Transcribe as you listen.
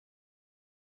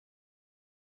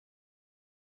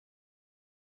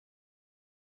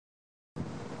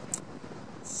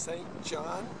St.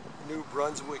 John, New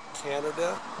Brunswick,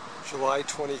 Canada, July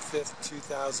 25th,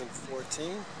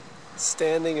 2014.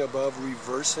 Standing above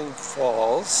Reversing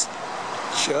Falls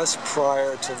just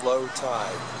prior to low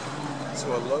tide.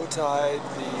 So at low tide,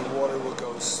 the water will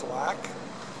go slack,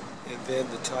 and then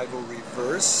the tide will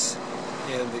reverse,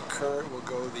 and the current will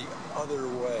go the other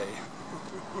way.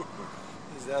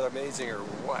 Is that amazing or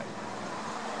what?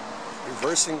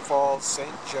 Reversing Falls, St.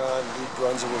 John, New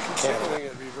Brunswick, Canada.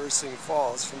 At Reversing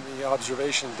Falls from the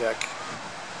observation deck.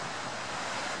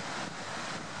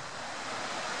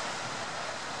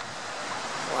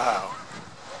 Wow.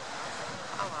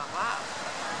 Oh,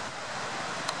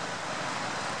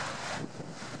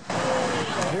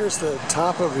 wow. Here's the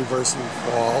top of Reversing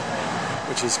Fall,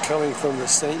 which is coming from the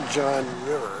St. John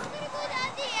River.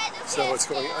 So it's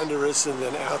going under us and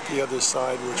then out the other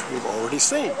side, which we've already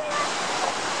seen.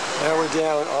 Now we're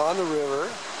down on the river.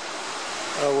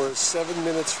 We're 7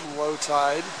 minutes from low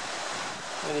tide,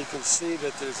 and you can see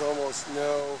that there's almost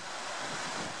no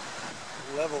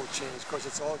level change. Of course,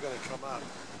 it's all going to come up.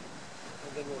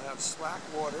 And then we'll have slack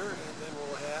water, and then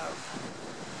we'll have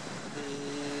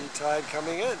the tide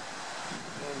coming in.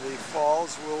 And the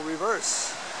falls will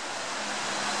reverse,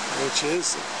 which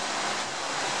is a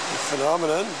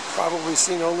phenomenon probably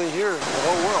seen only here in the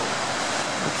whole world.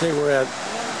 Okay, we're at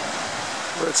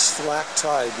slack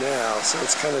tide now, so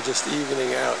it's kind of just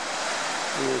evening out.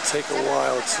 It will take a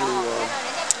while to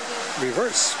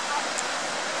reverse.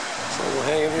 So we'll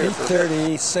hang in here for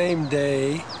 8:30, same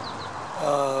day,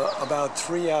 about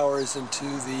 3 hours into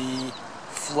the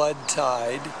flood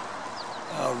tide.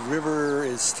 River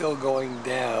is still going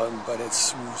down, but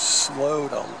it's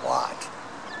slowed a lot.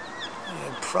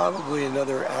 And probably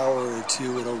another hour or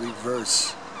two it'll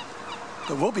reverse.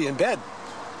 But we'll be in bed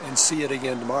and see it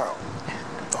again tomorrow.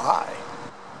 Bye.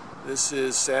 This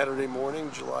is Saturday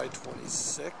morning, July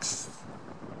 26th.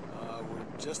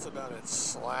 We're just about at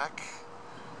slack.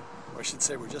 Or I should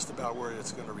say we're just about where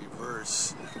it's going to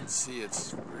reverse. You can see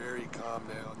it's very calm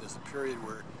now. There's a period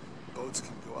where boats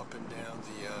can go up and down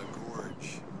the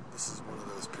gorge. This is one of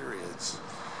those periods.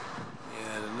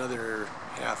 And another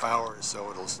half hour or so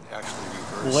it'll actually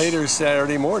reverse. Later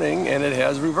Saturday morning, and it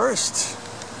has reversed.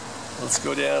 Let's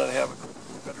go down and have a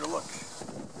better look.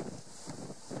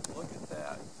 Look at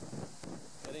that.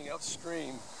 Heading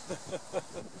upstream.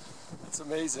 It's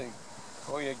amazing.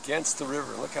 Going against the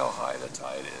river. Look how high the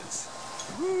tide is.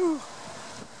 Woo!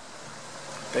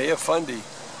 Bay of Fundy.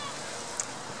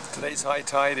 Today's high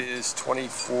tide is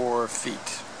 24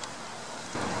 feet.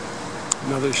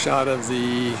 Another shot of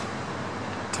the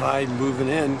tide moving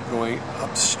in, going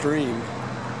upstream.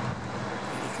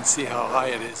 You can see how high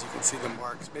it is. You can see the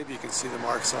marks. Maybe you can see the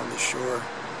marks on the shore.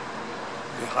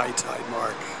 The high tide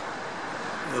mark.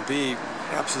 It'll be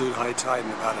absolute high tide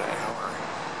in about an hour.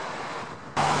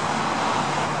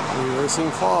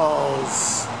 Reversing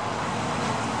Falls.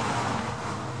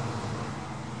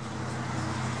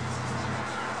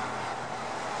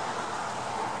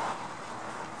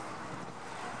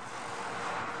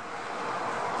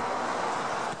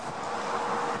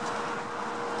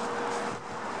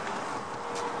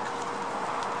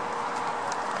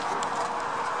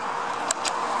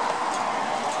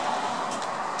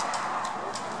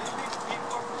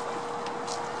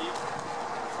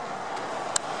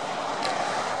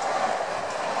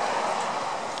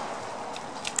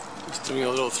 Doing a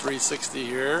little 360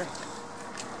 here.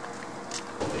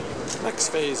 Next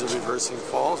phase of Reversing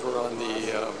Falls, we're on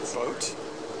the boat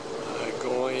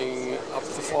going up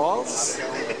the falls.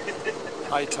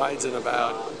 High tide's in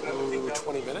about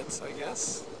 20 minutes, I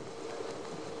guess.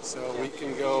 So we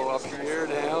can go up here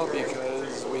now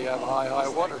because we have high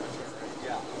water.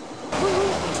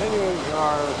 Continuing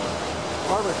our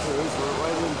harbor cruise, we're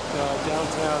right in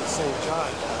downtown St.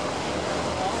 John now.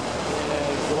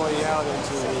 And going out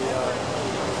into the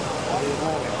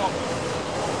Atlantic.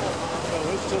 So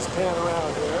let's just pan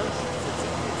around here.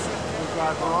 We've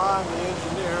got Ron, the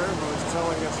engineer, who's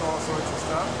telling us all sorts of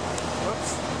stuff.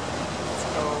 Whoops. Let's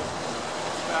go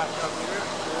back up here.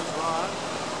 There's Ron.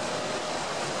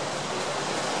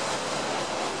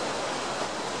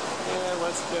 And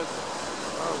let's get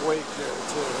our wake here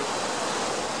too.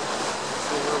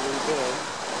 See where we've been.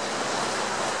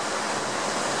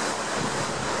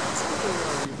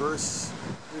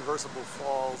 Reversible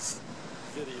Falls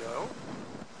video.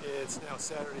 It's now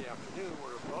Saturday afternoon.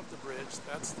 We're above the bridge.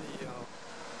 That's the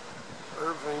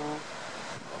Irving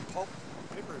pulp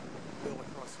paper mill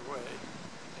across the way.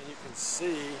 And you can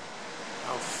see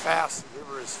how fast the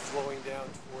river is flowing down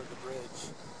toward the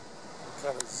bridge. We'll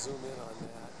kind of zoom in on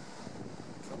that.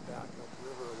 Come back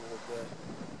upriver a little bit.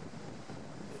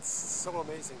 It's so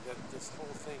amazing that this whole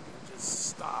thing can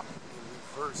just stop and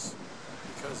reverse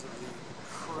because of the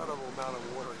incredible amount of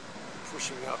water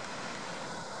pushing up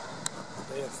the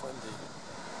Bay of Fundy.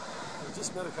 I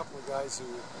just met a couple of guys who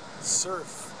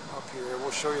surf up here.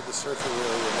 We'll show you the surfing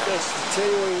area next.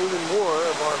 Continuing even more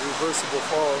of our reversible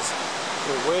falls.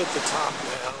 We're way at the top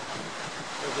now.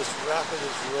 Where this rapid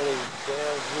is running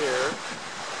down here.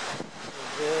 And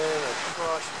then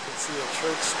across you can see a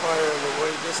church spire in the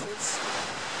way distance.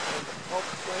 And the pulp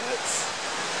plants.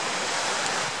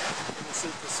 You can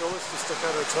see Priscilla's just stuck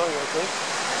out her tongue, I think.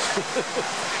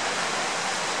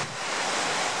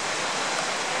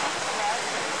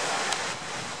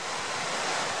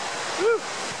 Woo!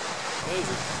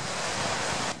 Amazing.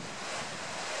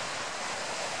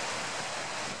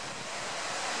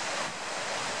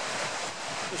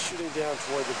 Just shooting down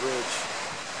toward the bridge.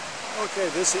 Okay,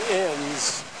 this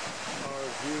ends our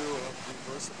view of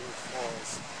reversible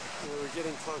falls. We're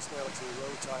getting close now to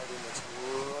low tide and it's